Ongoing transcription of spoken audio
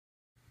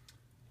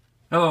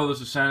Hello,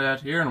 this is Soundout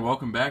here, and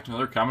welcome back to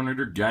another Kamen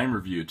Rider Gaim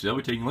review. Today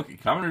we're taking a look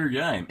at Kamen Rider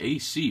Gaim,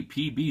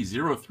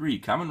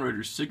 ACPB03, Kamen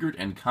Rider Sigurd,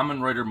 and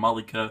Kamen Rider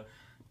Malika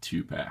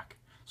 2-pack.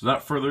 So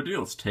without further ado,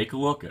 let's take a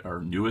look at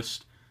our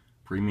newest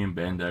Premium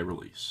Bandai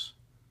release.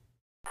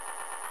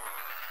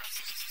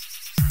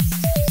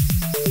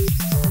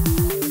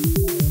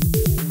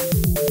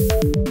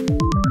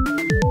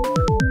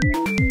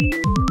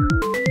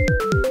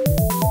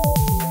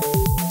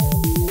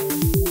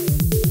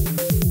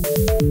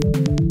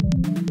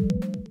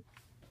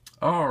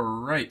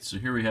 Alright, so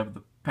here we have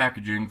the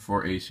packaging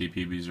for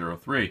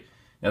ACPB03.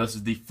 Now this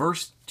is the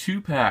first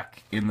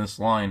 2-pack in this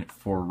line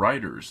for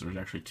riders. There's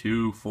actually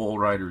 2 full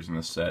riders in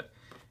this set.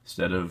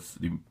 Instead of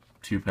the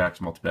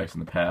 2-packs, multi-packs in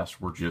the past,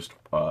 were just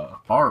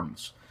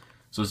arms.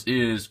 So this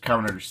is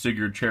Kamen Rider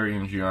Sigurd, Cherry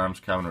Energy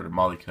Arms, Kamen Rider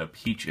Malika,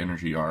 Peach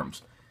Energy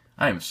Arms.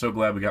 I am so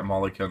glad we got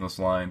Malika in this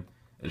line,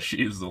 as she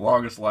is the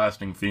longest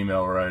lasting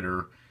female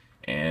rider,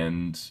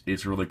 and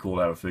it's really cool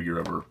to have a figure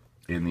of her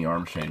in the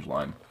arms change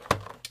line.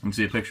 You can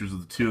see pictures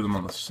of the 2 of them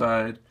on the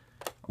side,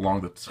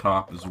 along the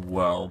top as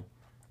well,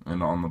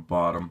 and on the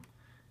bottom.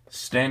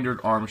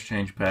 Standard arms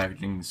change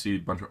packaging. You can see a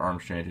bunch of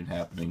arms changing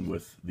happening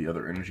with the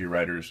other Energy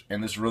Riders,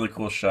 and this really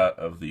cool shot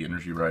of the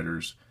Energy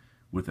Riders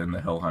within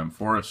the Helheim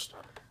Forest,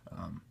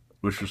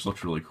 which just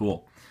looks really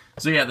cool.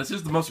 So yeah, this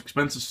is the most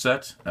expensive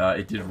set.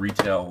 It did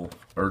retail,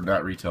 or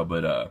not retail,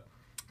 but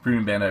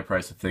Premium Bandai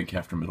price, I think,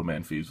 after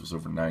middleman fees was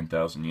over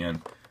 9,000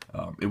 yen.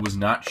 It was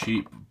not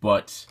cheap,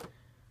 but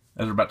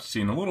as we're about to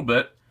see in a little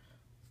bit,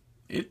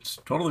 it's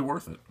totally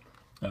worth it.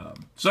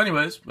 So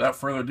anyways, without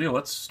further ado,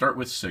 let's start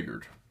with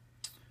Sigurd.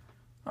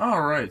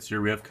 Alright, so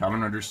here we have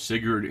Kamen Rider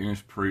Sigurd in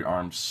his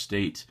pre-armed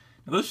state.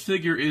 Now this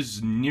figure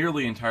is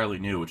nearly entirely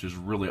new, which is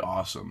really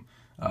awesome.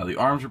 The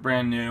arms are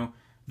brand new.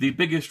 The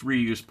biggest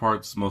reused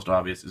parts, the most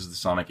obvious, is the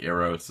Sonic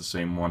Arrow. It's the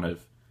same one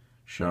I've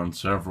shown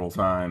several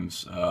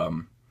times.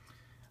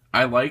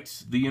 I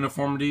liked the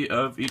uniformity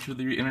of each of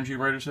the Energy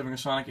Riders having a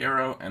Sonic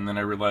Arrow, and then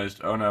I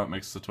realized, oh no, it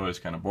makes the toys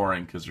kind of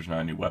boring because there's not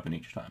a new weapon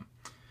each time.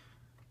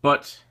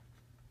 But,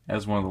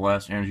 as one of the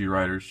last Energy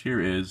Riders,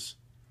 here is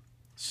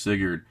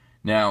Sigurd.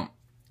 Now,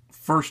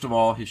 first of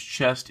all, his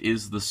chest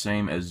is the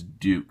same as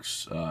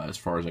Duke's, as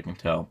far as I can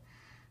tell.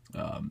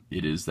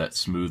 It is that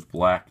smooth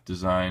black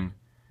design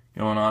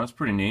going on. It's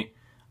pretty neat.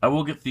 I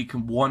will get the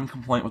one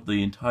complaint with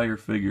the entire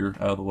figure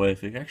out of the way.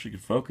 If I actually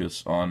could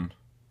focus on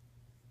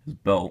his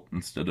belt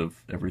instead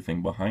of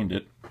everything behind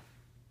it.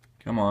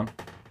 Come on.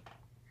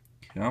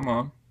 Come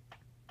on.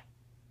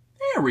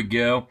 There we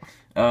go.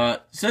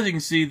 So as you can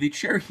see, the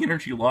Cherry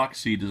Energy lock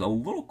seat is a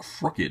little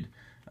crooked.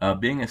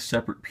 Being a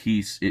separate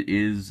piece, it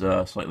is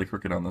slightly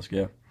crooked on this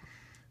guy,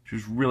 which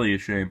is really a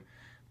shame.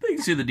 But you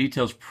can see the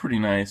details pretty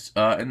nice.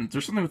 And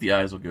there's something with the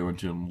eyes I'll go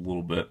into in a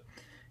little bit.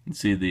 You can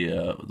see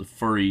the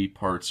furry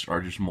parts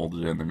are just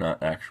molded in. They're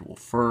not actual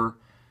fur.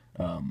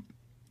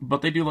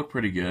 But they do look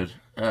pretty good.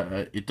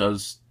 It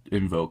does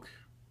invoke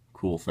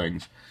cool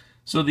things.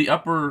 So the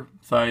upper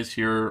thighs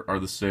here are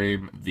the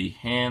same. The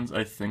hands,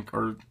 I think,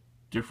 are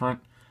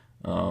different.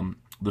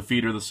 The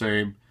feet are the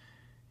same.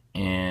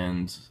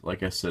 And,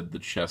 like I said, the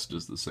chest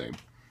is the same.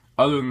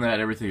 Other than that,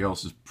 everything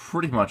else is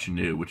pretty much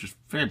new, which is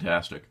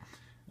fantastic.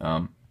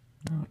 I'll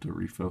have to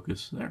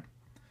refocus there.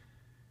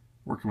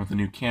 Working with a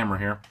new camera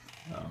here.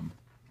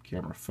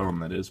 Camera phone,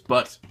 that is.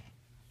 But,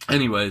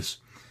 anyways,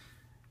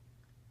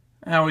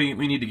 now we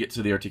need to get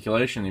to the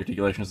articulation. The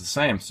articulation is the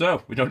same,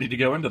 so we don't need to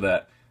go into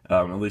that,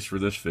 at least for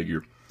this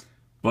figure.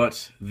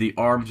 But the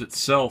arms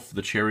itself,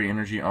 the Cherry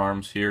Energy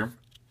arms here,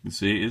 you can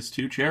see is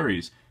 2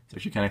 cherries. It's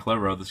actually kind of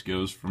clever how this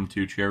goes from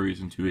 2 cherries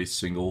into a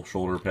single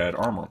shoulder pad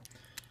armor.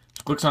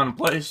 So clicks on in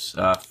place,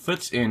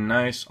 fits in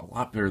nice, a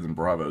lot better than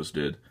Bravo's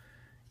did.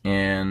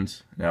 And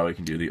now we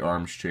can do the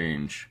arms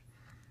change,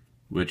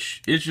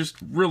 which is just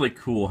really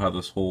cool how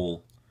this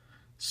whole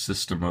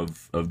system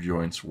of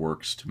joints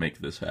works to make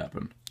this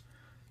happen.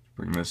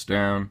 Bring this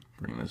down,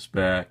 bring this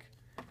back,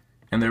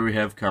 and there we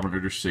have Kamen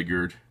Rider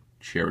Sigurd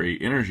Cherry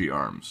Energy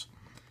Arms.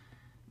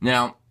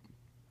 Now,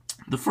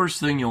 the first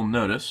thing you'll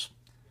notice,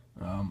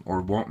 or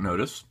won't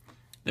notice,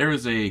 there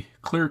is a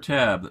clear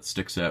tab that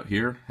sticks out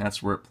here.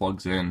 That's where it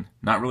plugs in.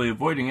 Not really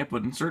avoiding it,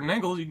 but in certain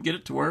angles you can get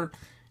it to where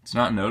it's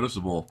not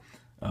noticeable.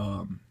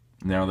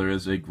 Now there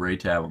is a gray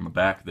tab on the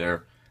back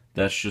there.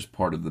 That's just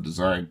part of the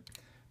design.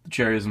 The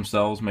cherries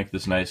themselves make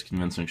this nice,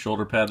 convincing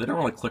shoulder pad. They don't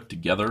really click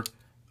together,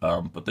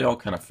 but they all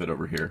kind of fit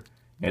over here.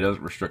 And it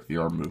doesn't restrict the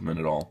arm movement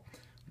at all,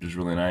 which is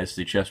really nice.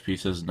 The chest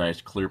piece has nice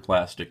clear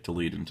plastic to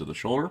lead into the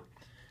shoulder.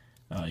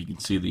 You can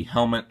see the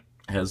helmet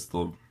has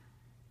the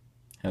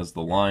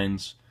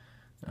lines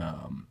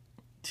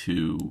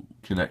to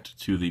connect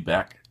to the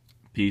back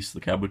piece,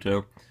 the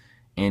kabuto,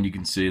 and you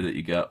can see that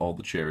you got all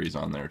the cherries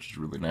on there, which is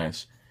really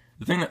nice.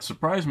 The thing that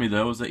surprised me,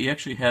 though, is that he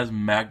actually has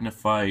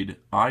magnified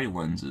eye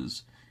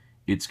lenses.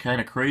 It's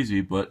kind of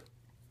crazy, but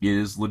it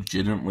is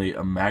legitimately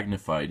a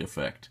magnified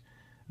effect.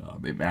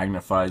 It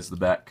magnifies the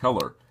back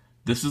color.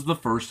 This is the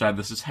first time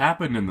this has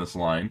happened in this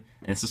line,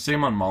 and it's the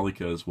same on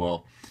Malika as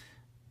well.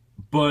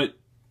 But,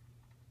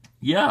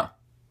 yeah,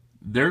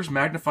 there's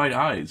magnified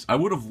eyes. I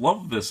would have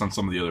loved this on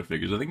some of the other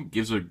figures. I think it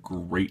gives a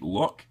great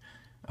look.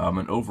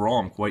 And overall,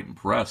 I'm quite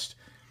impressed.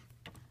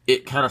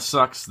 It kind of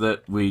sucks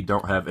that we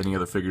don't have any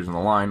other figures in the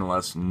line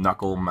unless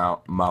Knuckle,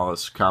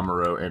 Malice,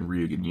 Kamuro, and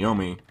Ryugen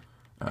Yomi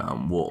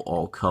will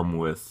all come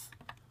with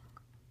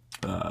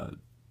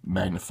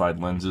magnified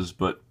lenses,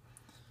 but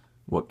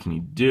what can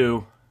you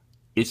do?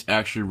 It's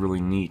actually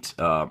really neat.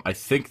 I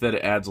think that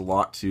it adds a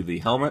lot to the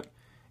helmet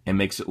and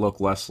makes it look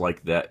less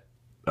like that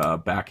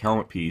back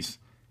helmet piece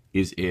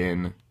is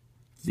in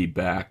the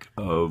back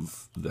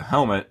of the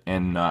helmet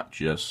and not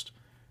just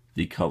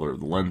the color of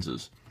the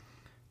lenses.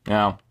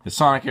 Now, his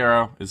Sonic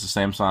Arrow is the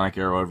same Sonic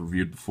Arrow I've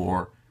reviewed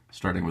before,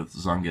 starting with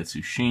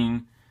Zangetsu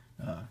Shin,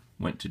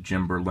 went to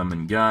Jimber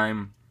Lemon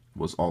Gaim,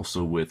 was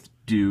also with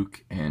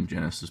Duke and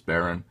Genesis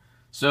Baron.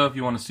 So if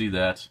you want to see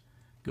that,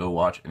 go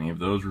watch any of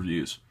those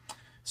reviews.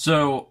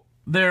 So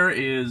there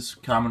is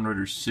Kamen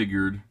Rider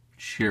Sigurd,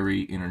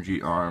 Cherry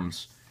Energy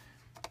Arms.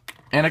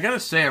 And I gotta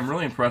say, I'm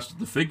really impressed with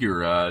the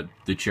figure.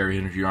 The Cherry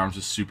Energy Arms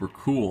is super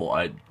cool.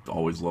 I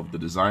always loved the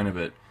design of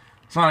it.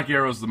 Sonic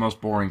Arrow is the most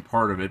boring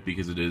part of it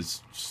because it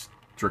is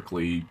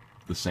strictly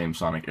the same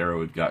Sonic Arrow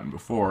we've gotten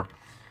before.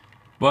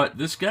 But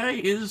this guy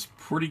is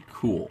pretty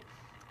cool.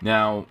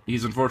 Now,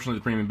 he's unfortunately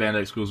the Premium Bandai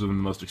exclusive and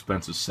the most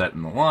expensive set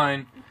in the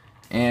line.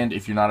 And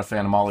if you're not a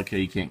fan of Malika,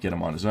 you can't get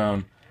him on his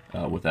own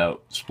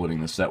without splitting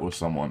the set with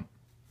someone.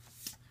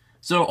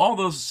 So, all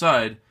those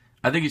aside,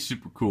 I think he's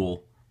super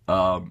cool.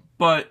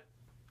 But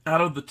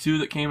out of the two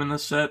that came in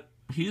this set,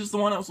 he's the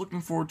one I was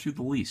looking forward to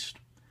the least.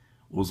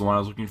 What was the one I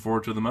was looking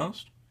forward to the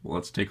most? Well,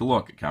 let's take a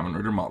look at Kamen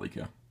Rider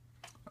Malika.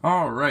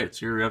 Alright,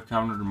 so here we have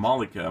Kamen Rider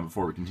Malika.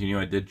 Before we continue,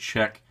 I did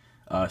check.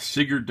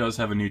 Sigurd does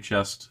have a new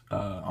chest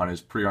on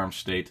his pre-arm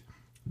state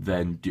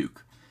than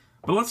Duke.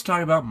 But let's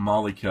talk about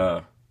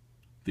Malika,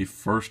 the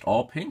first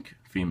all-pink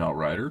female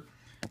rider,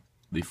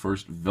 the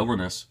first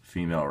villainous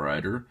female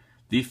rider,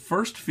 the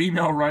first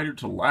female rider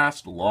to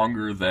last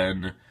longer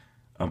than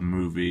a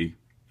movie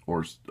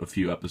or a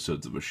few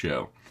episodes of a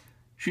show.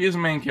 She is a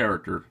main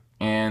character,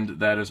 and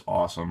that is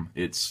awesome.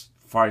 It's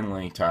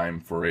finally time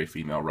for a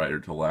female rider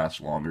to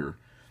last longer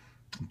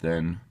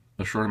than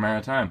a short amount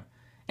of time.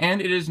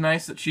 And it is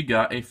nice that she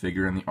got a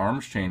figure in the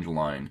Arms Change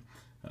line.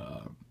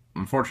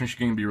 Unfortunately, she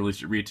can't be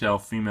released at retail.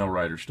 Female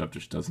rider stuff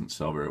just doesn't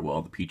sell very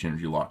well. The Peach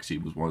Energy Lock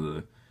Seed was one of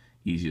the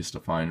easiest to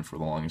find for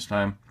the longest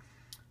time.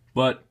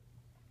 But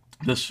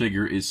this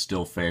figure is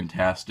still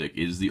fantastic.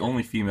 It is the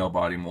only female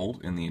body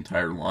mold in the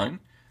entire line.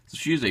 So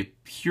she is a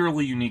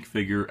purely unique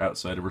figure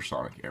outside of her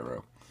Sonic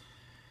Arrow.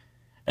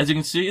 As you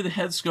can see, the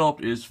head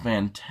sculpt is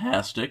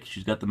fantastic.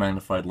 She's got the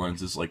magnified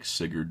lenses like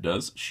Sigurd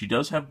does. She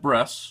does have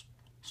breasts,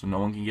 so no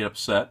one can get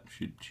upset.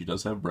 She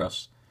does have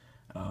breasts.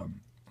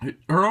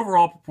 Her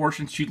overall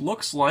proportions, she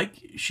looks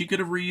like she could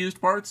have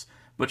reused parts,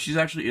 but she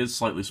actually is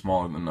slightly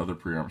smaller than another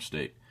pre-arm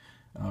state.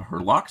 Her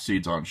lock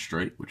seed's on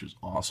straight, which is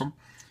awesome.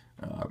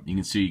 You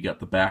can see you got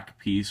the back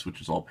piece, which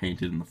is all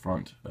painted in the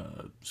front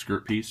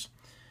skirt piece.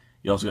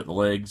 You also got the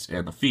legs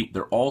and the feet.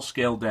 They're all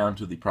scaled down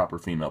to the proper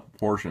female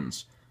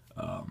proportions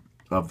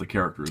of the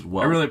character as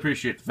well. I really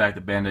appreciate the fact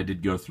that Bandai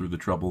did go through the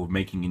trouble of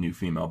making a new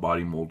female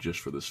body mold just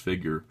for this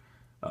figure,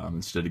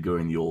 instead of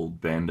going the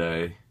old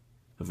Bandai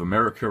of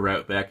America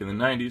route back in the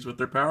 90s with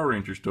their Power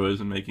Rangers toys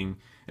and making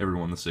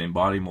everyone the same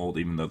body mold,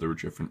 even though there were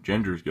different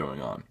genders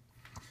going on.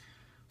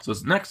 So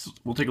next,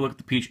 we'll take a look at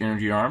the Peach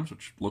Energy Arms,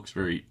 which looks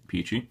very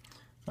peachy,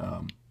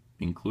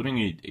 including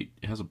it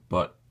has a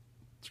butt.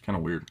 It's kind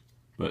of weird,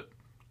 but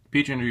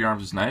Peach Energy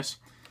Arms is nice.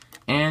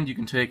 And you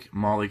can take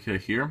Malika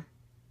here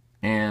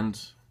and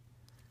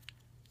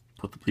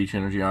put the Peach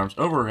Energy Arms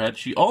over her head.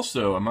 She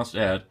also, I must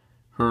add,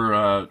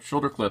 her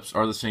shoulder clips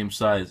are the same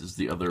size as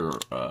the other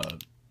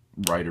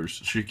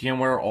riders. She can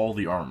wear all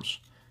the arms.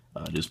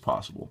 It is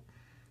possible.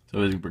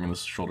 So you can bring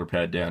this shoulder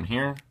pad down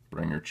here,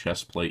 bring her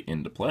chest plate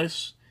into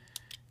place,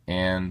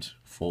 and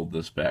fold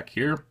this back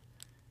here.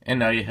 And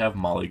now you have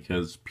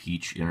Malika's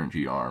Peach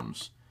Energy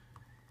Arms.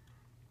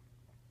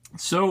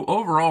 So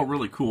overall,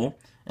 really cool.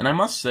 And I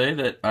must say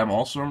that I'm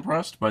also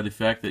impressed by the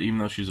fact that even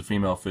though she's a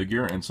female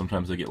figure and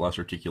sometimes they get less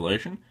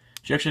articulation,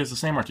 she actually has the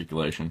same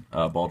articulation.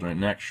 Ball joint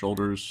neck,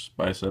 shoulders,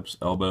 biceps,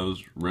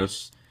 elbows,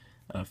 wrists,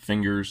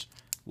 fingers,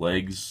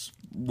 legs,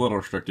 a little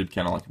restricted,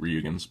 kind of like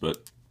Ryugen's,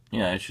 but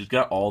yeah, she's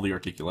got all the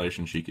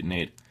articulation she could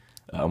need,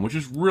 which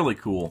is really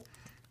cool,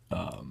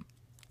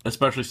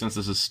 especially since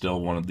this is still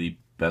one of the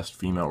best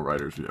female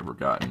riders we've ever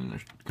gotten in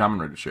a Kamen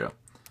Rider show.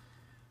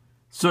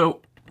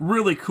 So,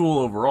 really cool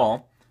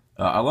overall.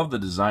 I love the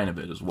design of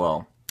it as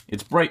well.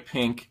 It's bright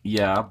pink,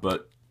 yeah,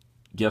 but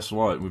guess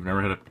what? We've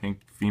never had a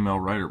pink female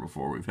rider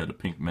before. We've had a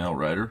pink male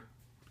rider.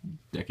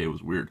 Decade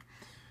was weird.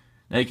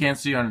 Now you can't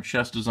see on her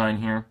chest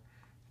design here.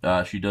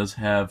 She does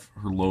have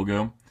her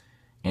logo,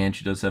 and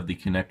she does have the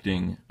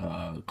connecting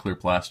clear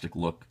plastic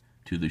look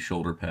to the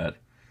shoulder pad,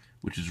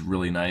 which is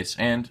really nice.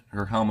 And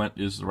her helmet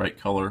is the right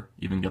color,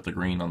 even got the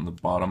green on the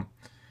bottom.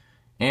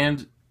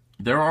 And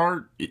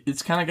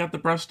it's kind of got the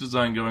breast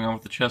design going on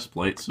with the chest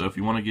plate, so if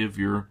you want to give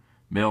your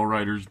male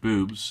riders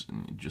boobs,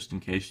 just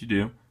in case you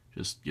do,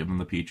 just give them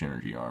the Peach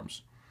Energy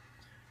Arms.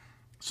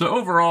 So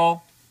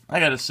overall, I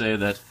gotta say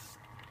that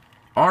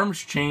Arms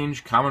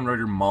Change Kamen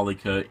Rider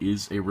Malika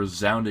is a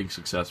resounding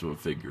success of a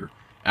figure.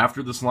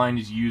 After this line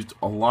has used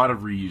a lot of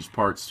reused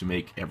parts to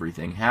make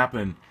everything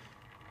happen,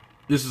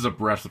 this is a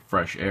breath of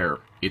fresh air.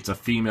 It's a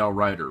female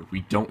rider.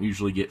 We don't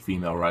usually get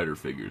female rider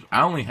figures.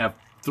 I only have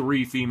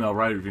 3 female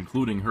riders,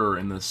 including her,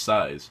 in this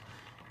size.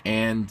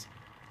 And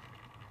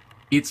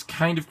it's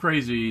kind of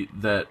crazy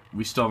that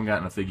we still haven't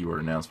gotten a figure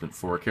art announcement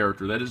for a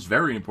character that is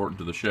very important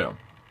to the show.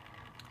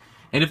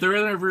 And if there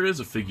ever is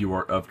a figure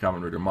art of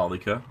Kamen Rider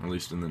Malika, at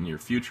least in the near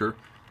future,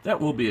 that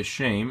will be a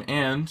shame,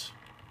 and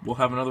we'll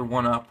have another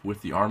one-up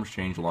with the Arms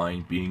Change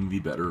line being the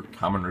better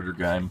Kamen Rider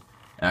Gaim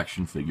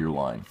action figure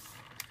line.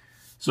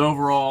 So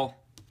overall,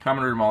 Kamen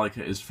Rider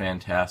Malika is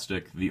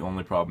fantastic. The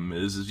only problem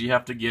is you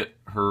have to get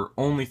her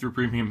only through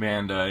Premium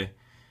Bandai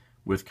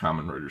with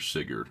Kamen Rider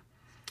Sigurd.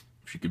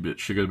 She could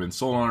have been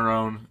sold on her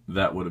own.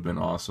 That would have been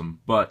awesome,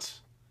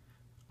 but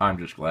I'm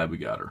just glad we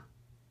got her.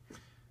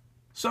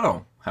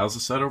 So, how's the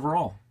set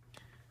overall?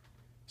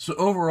 So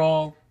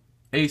overall,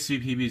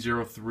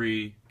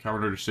 ACPB03,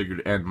 Kamen Rider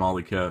Sigurd, and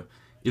Malika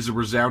is a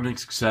resounding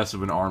success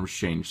of an Arms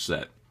Change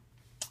set.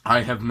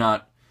 I have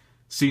not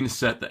seen a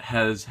set that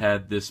has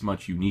had this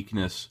much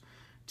uniqueness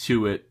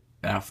to it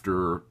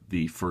after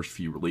the first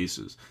few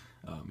releases.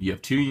 You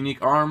have 2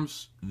 unique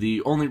arms.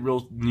 The only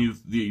real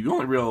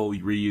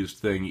reused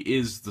thing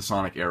is the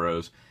sonic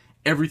arrows.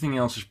 Everything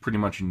else is pretty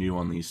much new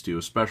on these 2,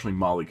 especially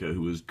Malika,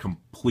 who is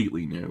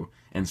completely new,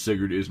 and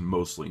Sigurd is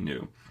mostly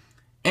new.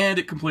 And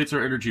it completes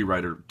our Energy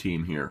Rider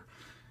team here.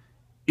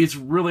 It's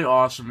really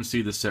awesome to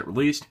see this set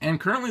released, and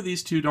currently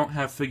these 2 don't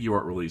have figure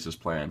art releases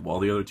planned, while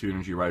the other 2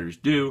 Energy Riders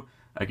do.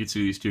 I could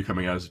see these 2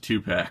 coming out as a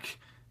 2-pack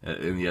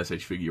in the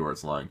SH Figure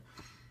Arts line.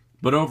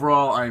 But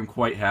overall, I am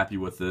quite happy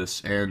with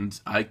this, and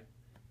I'm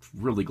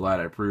really glad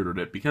I pre-ordered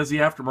it, because the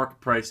aftermarket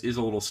price is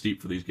a little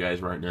steep for these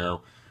guys right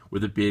now,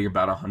 with it being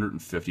about $150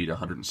 to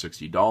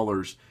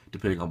 $160,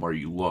 depending on where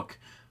you look.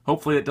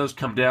 Hopefully it does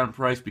come down in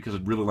price, because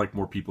I'd really like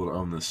more people to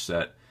own this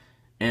set.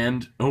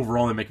 And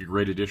overall, they make a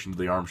great addition to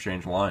the Arms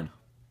Change line.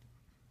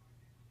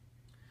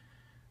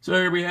 So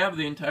here we have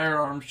the entire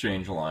Arms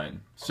Change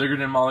line.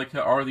 Sigurd and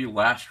Malika are the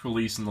last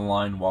release in the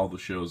line while the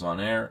show's on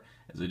air,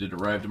 as they did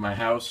arrive to my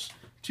house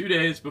 2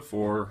 days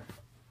before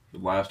the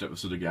last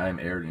episode of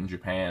Gaim aired in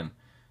Japan.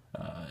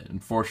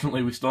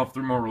 Unfortunately, we still have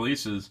 3 more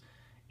releases,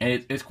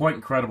 and it's quite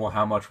incredible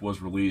how much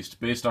was released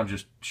based on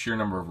just sheer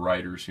number of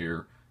writers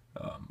here.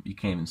 You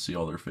can't even see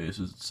all their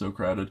faces, it's so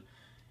crowded.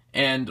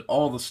 And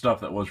all the stuff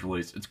that was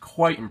released, it's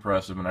quite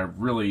impressive, and I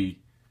really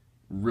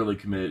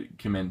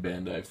commend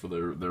Bandai for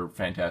their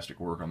fantastic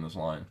work on this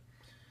line.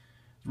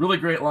 It's a really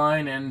great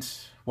line, and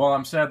while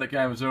I'm sad that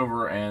Gaim is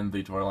over and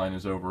the toy line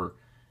is over,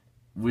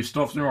 we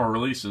still have 3 more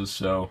releases,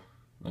 so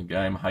the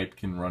Gaim hype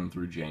can run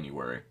through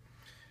January.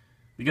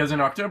 Because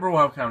in October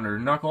we'll have Kamen Rider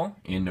Knuckle,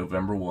 in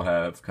November we'll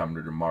have Kamen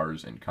Rider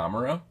Mars and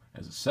Kamuro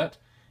as a set,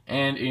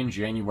 and in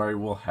January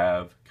we'll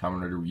have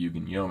Kamen Rider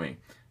Ryugen Yomi.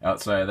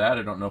 Outside of that,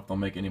 I don't know if they'll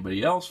make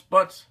anybody else,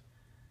 but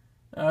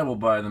I will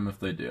buy them if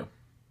they do.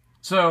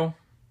 So,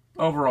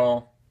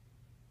 overall,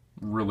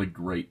 really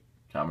great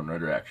Kamen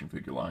Rider action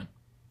figure line.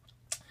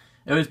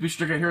 Anyways, be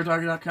sure to check out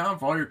HeroTalk.com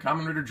for all your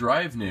Kamen Rider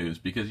Drive news,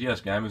 because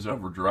yes, Gaim is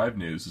over. Drive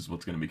news is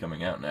what's going to be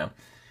coming out now.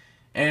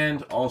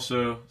 And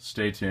also,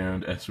 stay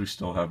tuned, as we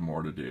still have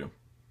more to do.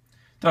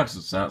 Talks to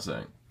Soundout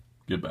saying,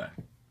 goodbye.